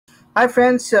Hi,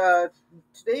 friends.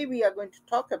 Today we are going to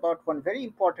talk about one very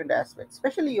important aspect,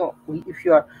 especially if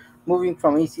you are moving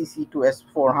from ECC to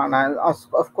S4 HANA. And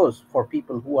of course, for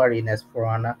people who are in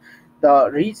S4 HANA, the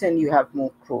reason you have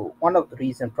moved through one of the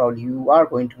reason probably you are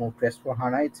going to move to S4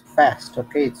 HANA. It's fast,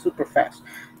 okay? It's super fast,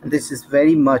 and this is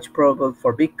very much probable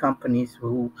for big companies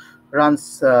who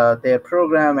runs their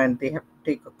program and they have to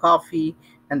take a coffee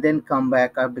and then come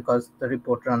back up because the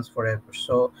report runs forever.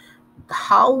 So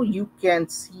how you can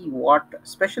see what,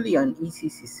 especially on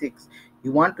ECC6,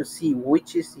 you want to see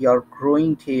which is your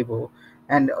growing table,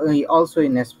 and also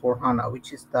in S4 HANA,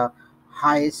 which is the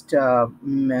highest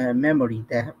memory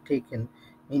they have taken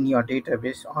in your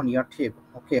database on your table.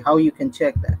 Okay, how you can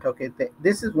check that? Okay,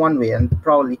 this is one way, and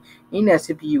probably in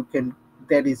SAP you can,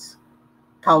 there is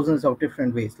thousands of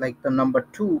different ways. Like the number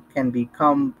two can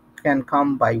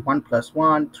come by 1 plus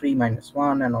 1, 3 minus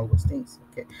 1, and all those things.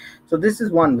 Okay, so this is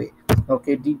one way.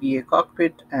 Okay, DBA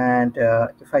cockpit, and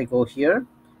if I go here,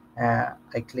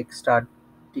 I click start.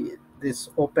 This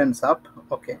opens up.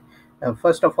 Okay,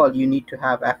 first of all, you need to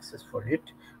have access for it.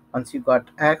 Once you got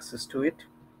access to it,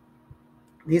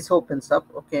 this opens up.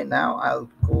 Okay, now I'll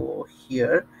go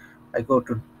here. I go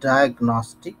to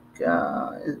diagnostic.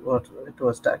 It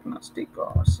was diagnostic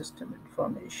or system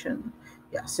information.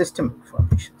 Yeah, system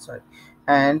information, sorry.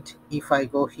 And if I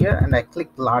go here and I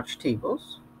click large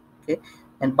tables, okay,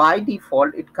 and by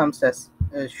default it comes as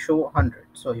show 100.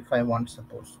 So if I want,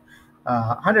 suppose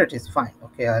 100 is fine.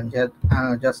 Okay,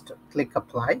 I'll just click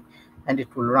apply, and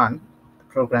it will run. The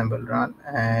program will run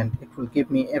and it will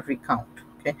give me every count.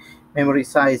 Okay, memory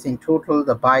size in total,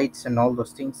 the bytes and all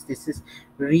those things. This is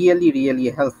really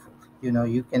helpful.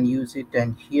 You can use it,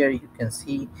 and here you can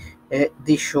see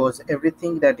this shows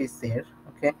everything that is there.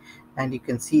 Okay, and you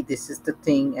can see this is the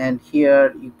thing, and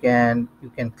here you can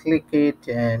click it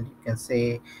and you can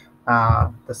say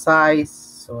the size.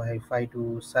 So if I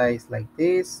do size like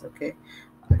this, okay,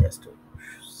 I'll just do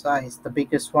size the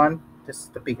biggest one. This is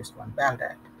the biggest one,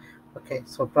 Baghdad. Okay,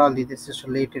 so probably this is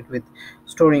related with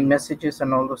storing messages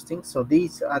and all those things. So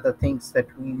these are the things that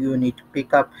you need to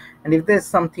pick up, and if there's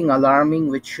something alarming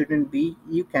which shouldn't be,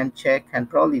 you can check. And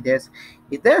probably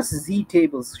if there's z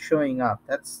tables showing up,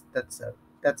 that's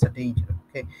a danger.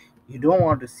 Okay, you don't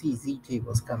want to see z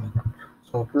tables coming up.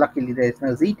 So luckily there is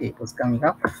no z tables coming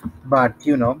up, but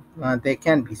they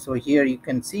can be. So here you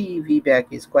can see VBAC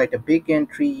is quite a big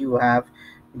entry. You have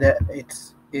the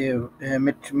it's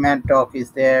mat doc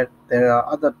is there. There are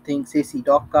other things, AC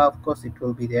docker, of course it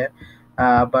will be there,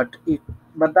 but the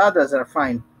others are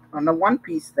fine. And the one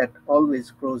piece that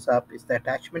always grows up is the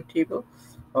attachment table.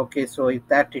 Okay, so if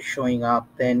that is showing up,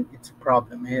 then it's a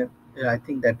problem here. I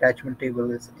think the attachment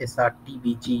table is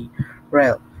SRTBG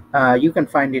rel. You can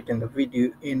find it in the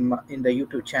video in the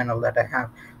YouTube channel that I have.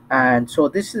 And so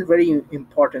this is very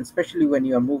important, especially when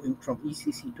you are moving from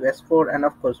ECC to S4, and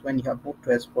of course when you have moved to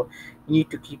S4, you need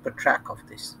to keep a track of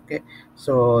this. Okay,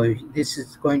 so this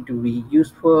is going to be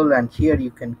useful, and here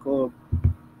you can go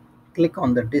click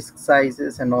on the disk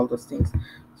sizes and all those things.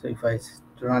 So if I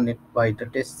run it by the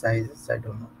disk sizes, I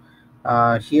don't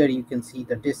know, here you can see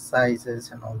the disk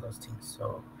sizes and all those things.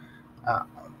 So uh,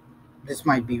 this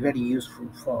might be very useful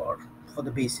for the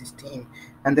basis team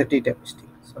and the database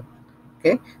team. So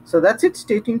okay, so that's it.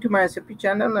 Stay tuned to my SAP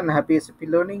channel, and happy SAP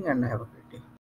learning, and have a great